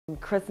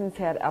Kristen's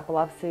had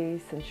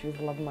epilepsy since she was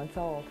 11 months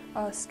old.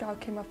 A scout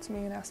came up to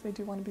me and asked me,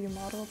 do you want to be a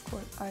model? Of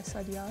course, I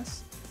said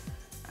yes.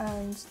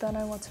 And then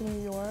I went to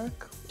New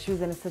York. She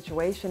was in a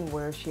situation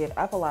where she had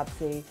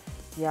epilepsy,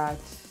 yet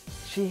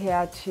she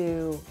had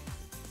to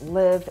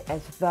live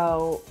as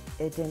though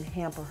it didn't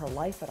hamper her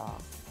life at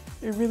all.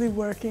 You're really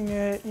working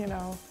it, you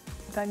know,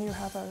 then you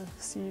have a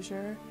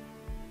seizure,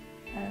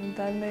 and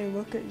then they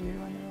look at you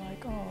and they're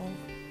like, oh,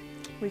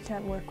 we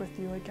can't work with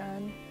you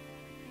again.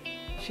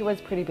 She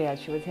was pretty bad.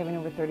 She was having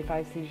over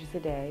 35 seizures a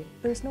day.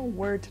 There's no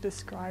word to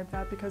describe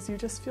that because you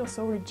just feel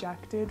so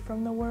rejected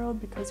from the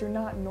world because you're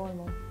not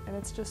normal. And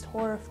it's just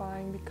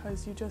horrifying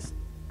because you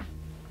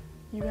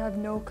have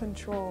no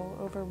control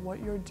over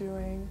what you're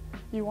doing.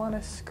 You want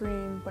to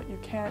scream, but you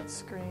can't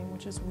scream,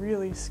 which is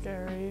really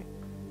scary.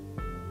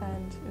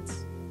 And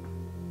it's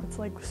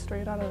like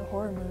straight out of a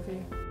horror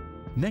movie.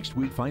 Next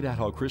week, find out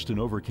how Christin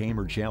overcame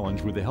her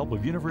challenge with the help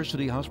of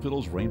University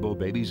Hospital's Rainbow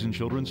Babies and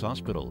Children's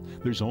Hospital.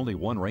 There's only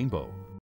one rainbow.